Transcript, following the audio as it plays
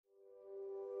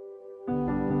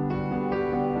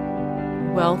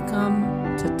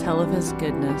Welcome to Tell of His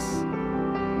Goodness.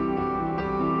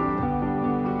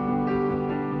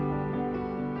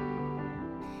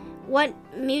 What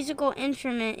musical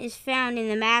instrument is found in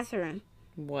the bathroom?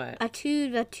 What? A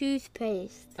tube of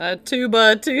toothpaste. A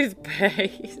tuba of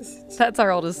toothpaste. That's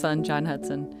our oldest son, John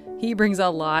Hudson. He brings a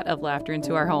lot of laughter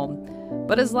into our home.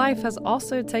 But his life has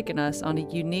also taken us on a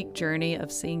unique journey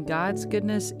of seeing God's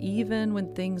goodness even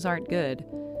when things aren't good.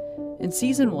 In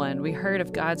Season 1, we heard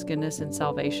of God's goodness and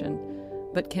salvation.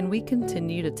 But can we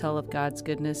continue to tell of God's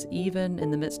goodness even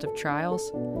in the midst of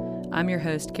trials? I'm your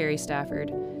host, Carrie Stafford.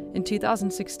 In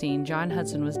 2016, John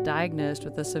Hudson was diagnosed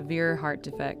with a severe heart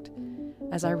defect.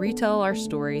 As I retell our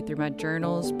story through my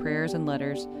journals, prayers, and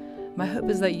letters, my hope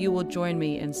is that you will join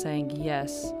me in saying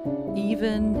yes,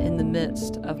 even in the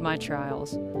midst of my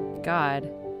trials.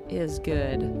 God is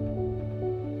good.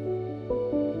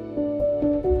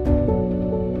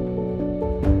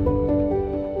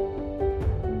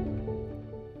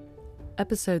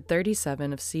 Episode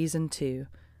 37 of Season 2,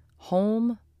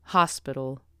 Home,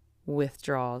 Hospital,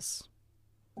 Withdrawals.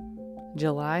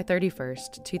 July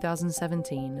 31st,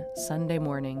 2017, Sunday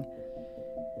morning.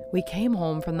 We came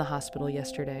home from the hospital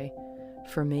yesterday.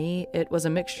 For me, it was a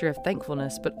mixture of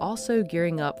thankfulness, but also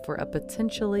gearing up for a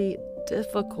potentially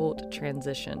difficult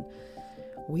transition.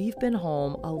 We've been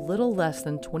home a little less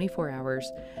than 24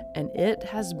 hours, and it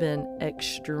has been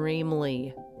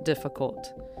extremely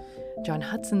difficult. John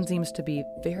Hudson seems to be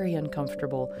very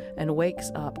uncomfortable and wakes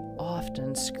up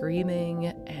often screaming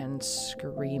and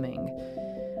screaming.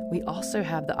 We also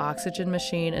have the oxygen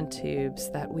machine and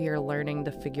tubes that we are learning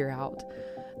to figure out.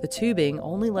 The tubing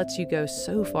only lets you go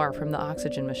so far from the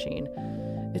oxygen machine.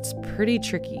 It's pretty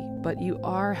tricky, but you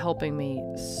are helping me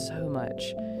so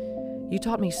much. You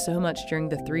taught me so much during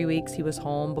the 3 weeks he was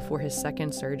home before his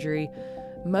second surgery,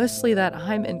 mostly that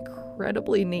I'm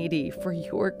incredibly needy for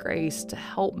your grace to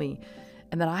help me,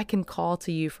 and that I can call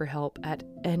to you for help at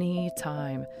any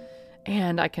time.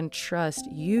 And I can trust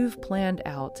you've planned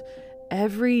out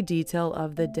every detail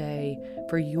of the day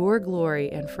for your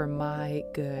glory and for my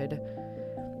good.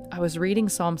 I was reading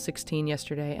Psalm 16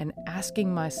 yesterday and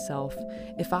asking myself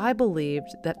if I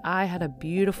believed that I had a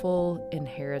beautiful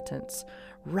inheritance,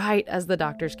 right as the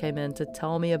doctors came in to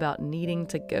tell me about needing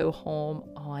to go home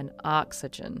on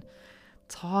oxygen.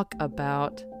 Talk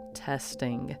about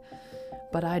testing.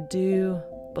 But I do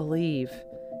believe.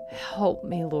 Help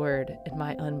me, Lord, in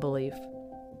my unbelief.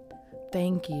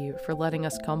 Thank you for letting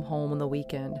us come home on the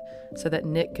weekend so that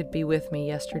Nick could be with me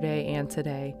yesterday and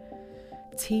today.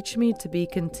 Teach me to be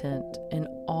content in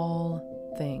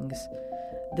all things.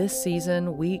 This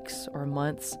season, weeks or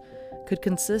months, could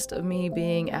consist of me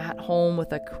being at home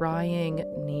with a crying,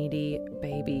 needy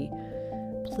baby.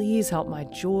 Please help my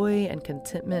joy and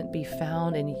contentment be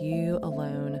found in you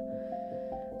alone.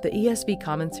 The ESV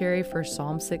commentary for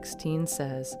Psalm 16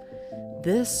 says,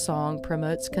 "This song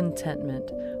promotes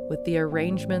contentment with the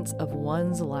arrangements of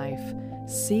one's life,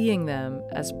 seeing them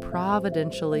as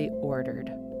providentially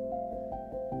ordered."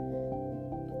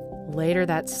 Later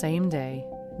that same day,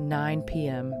 9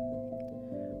 p.m.,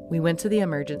 we went to the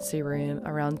emergency room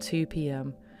around 2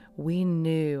 p.m. We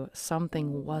knew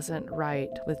something wasn't right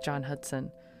with John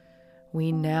Hudson.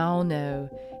 We now know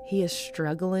he is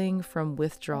struggling from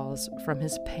withdrawals from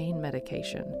his pain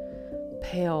medication.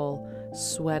 Pale,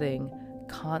 sweating,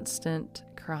 constant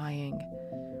crying.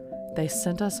 They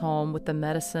sent us home with the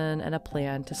medicine and a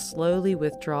plan to slowly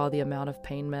withdraw the amount of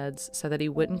pain meds so that he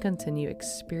wouldn't continue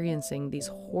experiencing these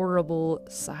horrible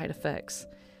side effects.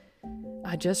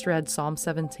 I just read Psalm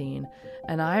 17,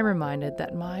 and I am reminded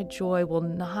that my joy will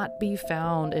not be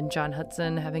found in John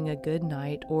Hudson having a good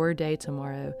night or day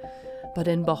tomorrow, but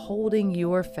in beholding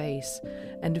your face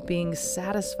and being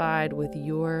satisfied with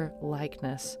your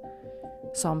likeness.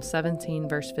 Psalm 17,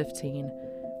 verse 15.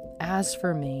 As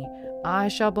for me, I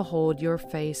shall behold your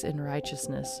face in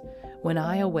righteousness. When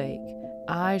I awake,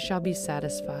 I shall be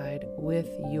satisfied with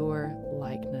your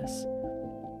likeness.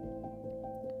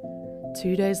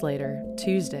 2 days later,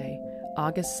 Tuesday,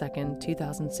 August 2nd,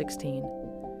 2016.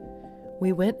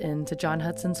 We went into John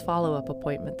Hudson's follow-up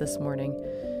appointment this morning,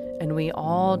 and we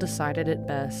all decided it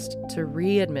best to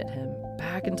readmit him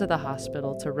back into the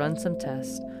hospital to run some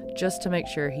tests just to make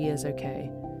sure he is okay.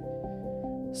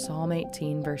 Psalm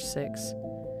 18, verse 6.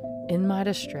 In my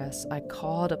distress, I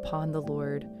called upon the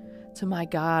Lord. To my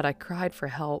God, I cried for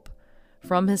help.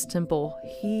 From his temple,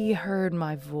 he heard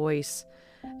my voice,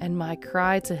 and my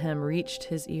cry to him reached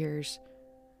his ears.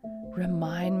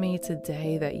 Remind me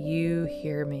today that you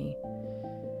hear me.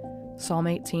 Psalm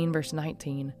 18, verse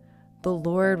 19. The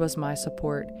Lord was my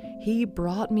support. He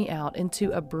brought me out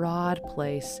into a broad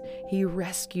place. He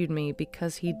rescued me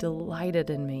because he delighted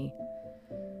in me.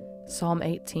 Psalm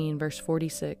 18, verse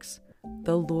 46.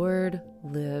 The Lord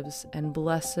lives, and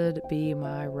blessed be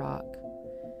my rock.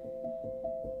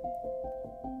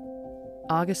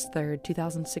 August 3rd,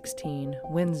 2016,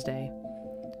 Wednesday.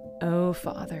 Oh,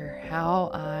 Father, how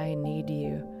I need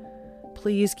you.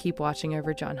 Please keep watching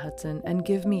over John Hudson and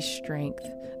give me strength,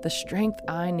 the strength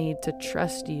I need to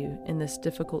trust you in this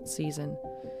difficult season.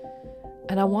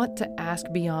 And I want to ask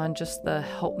beyond just the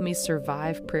help me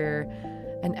survive prayer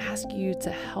and ask you to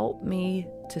help me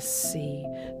to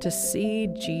see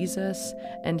Jesus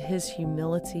and his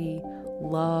humility,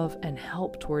 love, and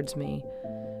help towards me,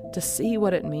 to see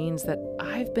what it means that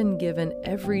I've been given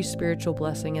every spiritual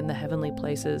blessing in the heavenly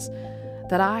places,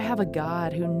 that I have a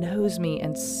God who knows me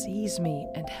and sees me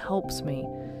and helps me.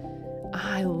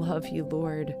 I love you,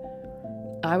 Lord.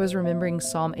 I was remembering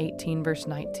Psalm 18, verse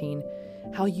 19,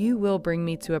 how you will bring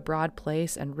me to a broad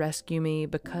place and rescue me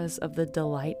because of the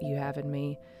delight you have in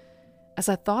me. As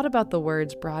I thought about the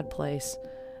words broad place,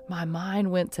 my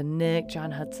mind went to Nick,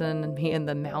 John Hudson, and me in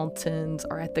the mountains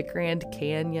or at the Grand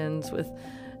Canyons with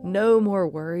no more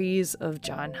worries of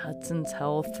John Hudson's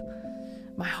health.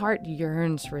 My heart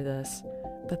yearns for this,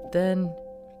 but then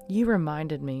you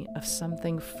reminded me of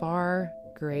something far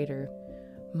greater.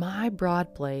 My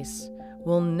broad place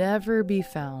will never be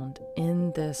found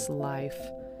in this life.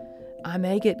 I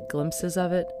may get glimpses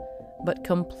of it, but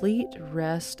complete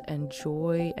rest and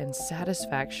joy and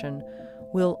satisfaction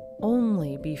will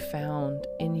only be found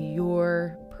in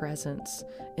your presence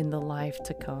in the life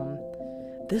to come.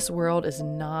 This world is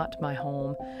not my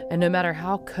home, and no matter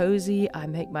how cozy I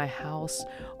make my house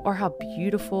or how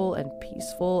beautiful and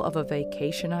peaceful of a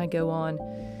vacation I go on,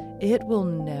 it will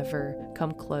never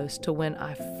come close to when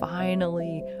I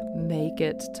finally make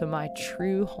it to my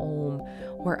true home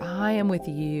where I am with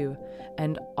you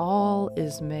and all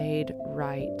is made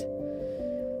right.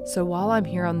 So while I'm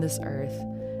here on this earth,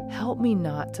 help me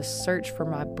not to search for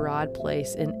my broad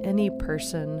place in any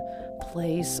person,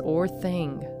 place, or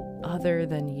thing other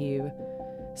than you.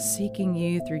 Seeking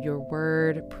you through your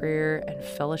word, prayer, and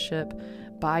fellowship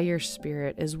by your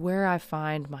Spirit is where I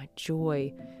find my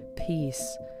joy,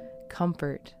 peace,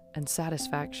 comfort, and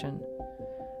satisfaction.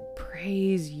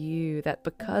 Praise you that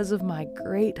because of my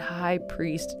great high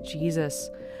priest Jesus,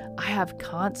 I have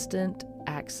constant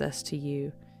access to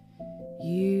you.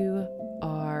 You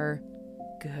are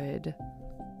good.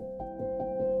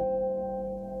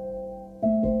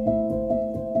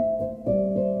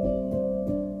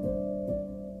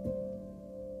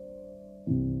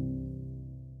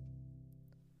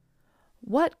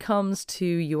 What comes to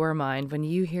your mind when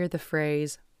you hear the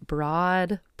phrase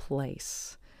broad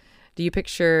place? Do you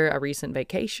picture a recent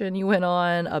vacation you went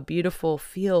on, a beautiful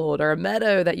field or a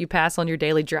meadow that you pass on your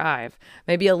daily drive,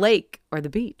 maybe a lake or the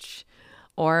beach?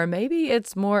 Or maybe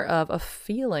it's more of a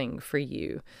feeling for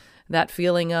you, that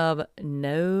feeling of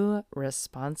no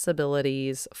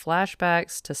responsibilities,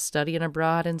 flashbacks to studying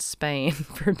abroad in Spain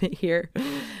for me here.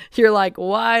 You're like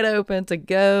wide open to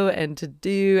go and to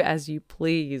do as you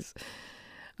please.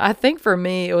 I think for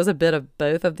me, it was a bit of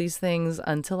both of these things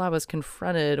until I was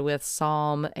confronted with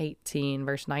Psalm 18,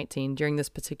 verse 19 during this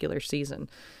particular season.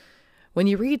 When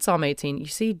you read Psalm 18, you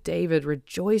see David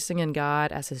rejoicing in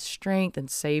God as his strength and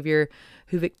Savior,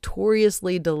 who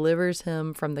victoriously delivers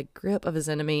him from the grip of his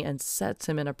enemy and sets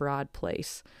him in a broad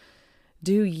place.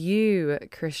 Do you,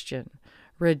 Christian,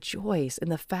 rejoice in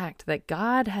the fact that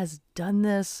God has done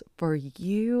this for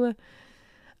you?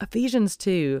 Ephesians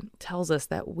 2 tells us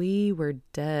that we were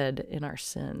dead in our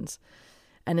sins.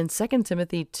 And in 2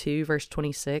 Timothy 2, verse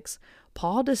 26,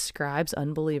 Paul describes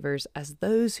unbelievers as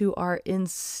those who are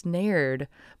ensnared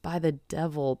by the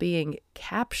devil, being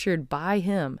captured by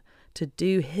him to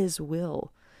do his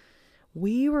will.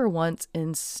 We were once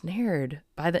ensnared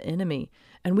by the enemy,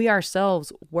 and we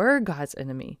ourselves were God's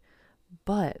enemy.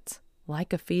 But,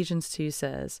 like Ephesians 2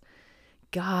 says,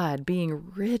 God, being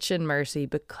rich in mercy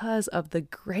because of the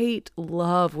great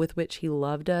love with which he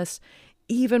loved us,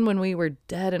 even when we were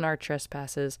dead in our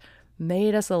trespasses,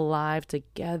 made us alive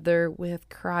together with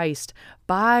Christ.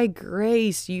 By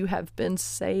grace you have been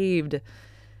saved.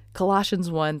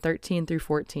 Colossians 1, 13 through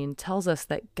 14 tells us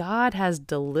that God has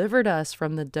delivered us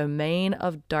from the domain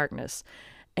of darkness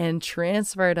and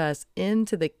transferred us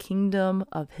into the kingdom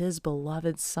of his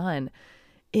beloved Son,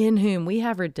 in whom we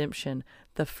have redemption,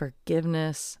 the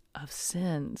forgiveness of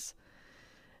sins.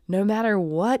 No matter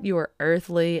what your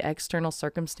earthly external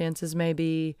circumstances may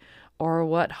be, or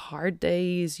what hard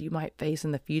days you might face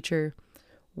in the future,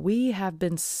 we have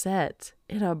been set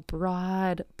in a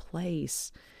broad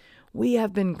place. We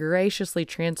have been graciously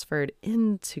transferred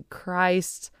into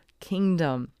Christ's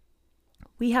kingdom.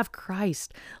 We have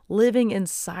Christ living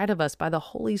inside of us by the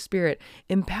Holy Spirit,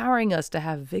 empowering us to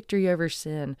have victory over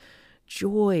sin,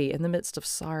 joy in the midst of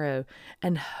sorrow,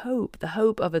 and hope, the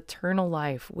hope of eternal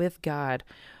life with God,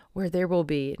 where there will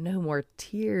be no more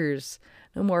tears,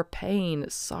 no more pain,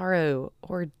 sorrow,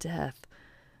 or death,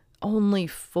 only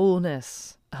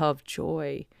fullness of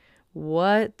joy.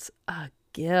 What a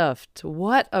gift.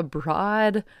 What a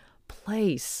broad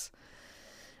place.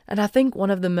 And I think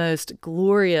one of the most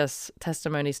glorious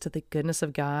testimonies to the goodness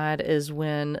of God is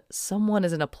when someone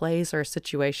is in a place or a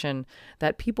situation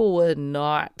that people would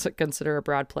not consider a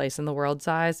broad place in the world's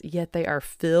eyes, yet they are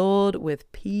filled with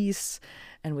peace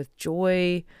and with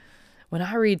joy. When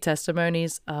I read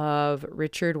testimonies of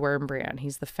Richard Wurmbrand,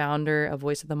 he's the founder of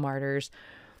Voice of the Martyrs,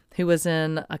 who was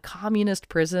in a communist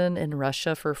prison in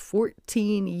Russia for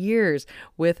 14 years,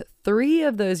 with 3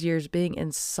 of those years being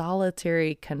in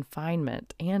solitary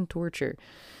confinement and torture.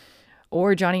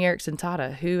 Or Johnny Erickson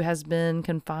Tata, who has been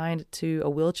confined to a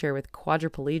wheelchair with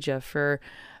quadriplegia for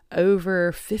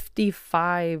over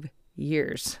 55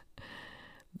 years.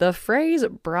 The phrase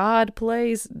broad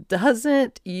place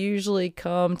doesn't usually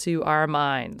come to our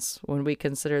minds when we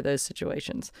consider those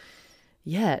situations.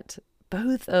 Yet,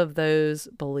 both of those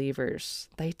believers,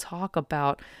 they talk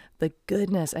about the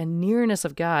goodness and nearness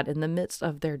of God in the midst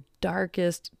of their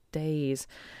darkest days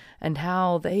and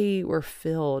how they were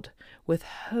filled with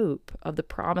hope of the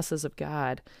promises of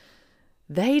God.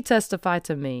 They testify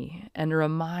to me and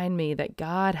remind me that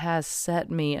God has set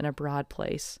me in a broad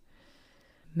place.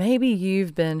 Maybe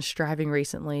you've been striving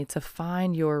recently to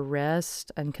find your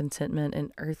rest and contentment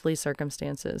in earthly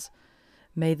circumstances.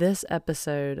 May this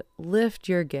episode lift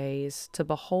your gaze to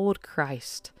behold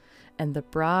Christ and the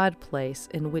broad place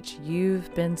in which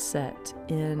you've been set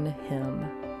in Him.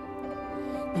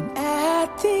 And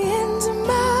at the end of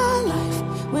my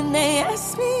life, when they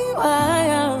ask me why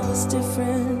I was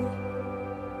different,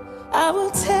 I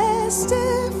will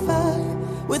testify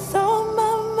with all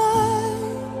my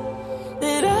might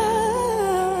that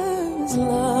I was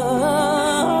loved.